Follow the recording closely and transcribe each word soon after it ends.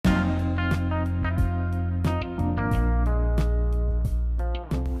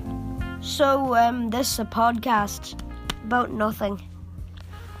So, this is a podcast about nothing.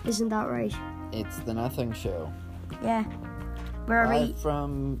 Isn't that right? It's the Nothing Show. Yeah. Where Live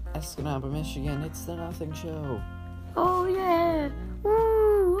from Escanaba, Michigan, it's the Nothing Show. Oh, yeah.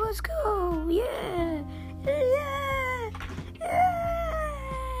 Woo, let's go. Yeah. Yeah.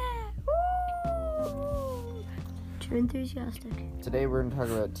 Yeah. Woo. Too enthusiastic. Today we're going to talk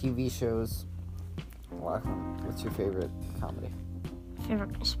about TV shows. Lachlan, what's your favorite comedy?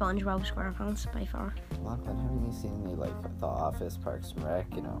 Favorite SpongeBob SquarePants by far. Lachlan, haven't you seen The Office, Parks and Rec,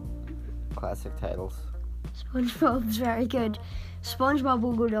 classic titles? SpongeBob's very good. SpongeBob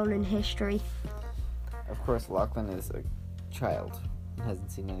will go down in history. Of course, Lachlan is a child and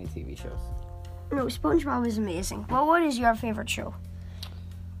hasn't seen any TV shows. No, SpongeBob is amazing. Well, what is your favorite show?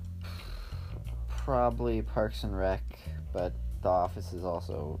 Probably Parks and Rec, but The Office is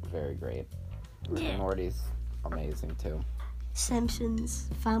also very great. Rick and Morty's amazing too. Simpsons,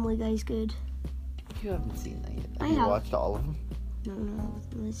 Family Guy's good. You haven't seen that yet. I have you have. watched all of them?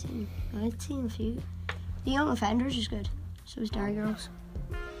 No, I've seen a few. The Young Offenders is good. So is Derry Girls.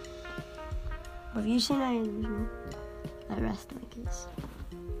 Have you seen any of those? No? I rest my case.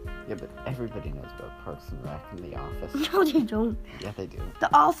 Yeah, but everybody knows about Parks and Rec and The Office. No, they don't. Yeah, they do. The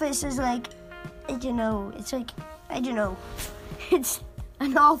Office is it's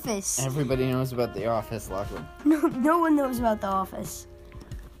an office. Everybody knows about The Office, Lachlan. No one knows about The Office.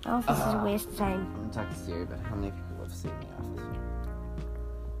 The Office is a waste of time. I'm talking to Siri, but how many people have seen The Office?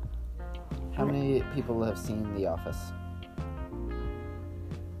 How many people have seen The Office?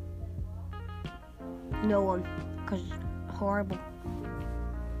 No one, because it's horrible.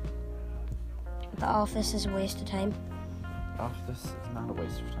 The Office is a waste of time. The Office is not a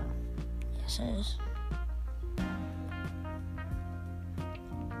waste of time. Yes, it is.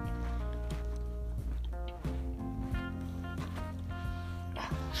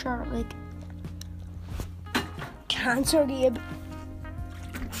 Sure, cancer, Gabe.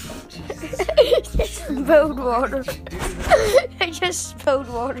 Just spilled water. I just spilled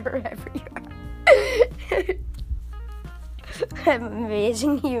water everywhere. I'm an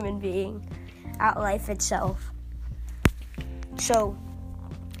amazing human being at life itself. So,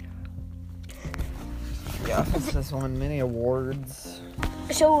 The Office has won many awards.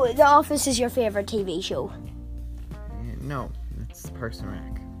 So The Office is your favorite TV show? No, it's Parks and Rec.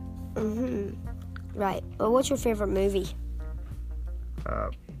 Right. Well, what's your favorite movie?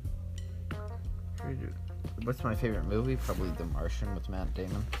 What's my favorite movie? Probably The Martian with Matt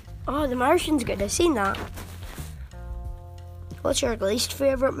Damon. Oh, The Martian's good. I've seen that. What's your least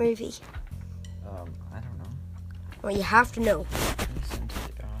favorite movie? I don't know. Well, you have to know. Listen to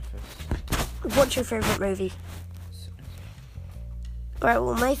The Office. What's your favorite movie? Right,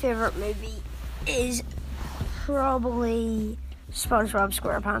 well, my favorite movie is probably SpongeBob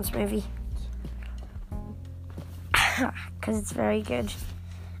SquarePants movie. Because it's very good.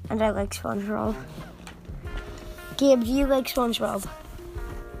 And I like SpongeBob. Gabe, do you like SpongeBob?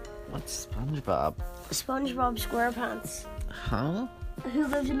 What's SpongeBob? SpongeBob SquarePants. Huh? Who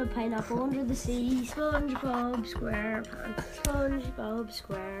lives in a pineapple under the sea? SpongeBob SquarePants. SpongeBob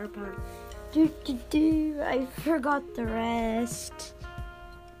SquarePants. Do. I forgot the rest.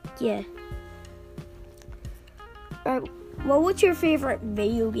 Yeah. Right. Well, what's your favorite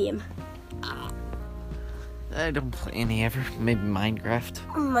video game? I don't play any ever. Maybe Minecraft.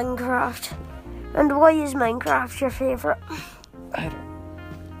 Minecraft. And why is Minecraft your favorite? I don't.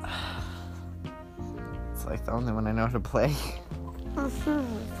 It's like the only one I know how to play.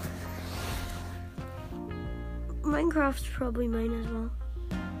 Minecraft's probably mine as well.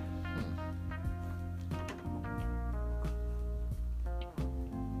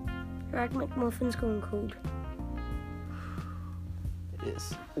 Rag McMuffin's going cold. It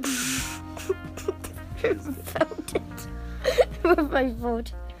is. Found it with my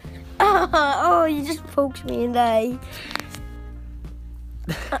foot. Oh, you just poked me in the eye.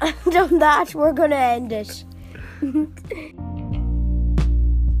 And on that, we're gonna end it.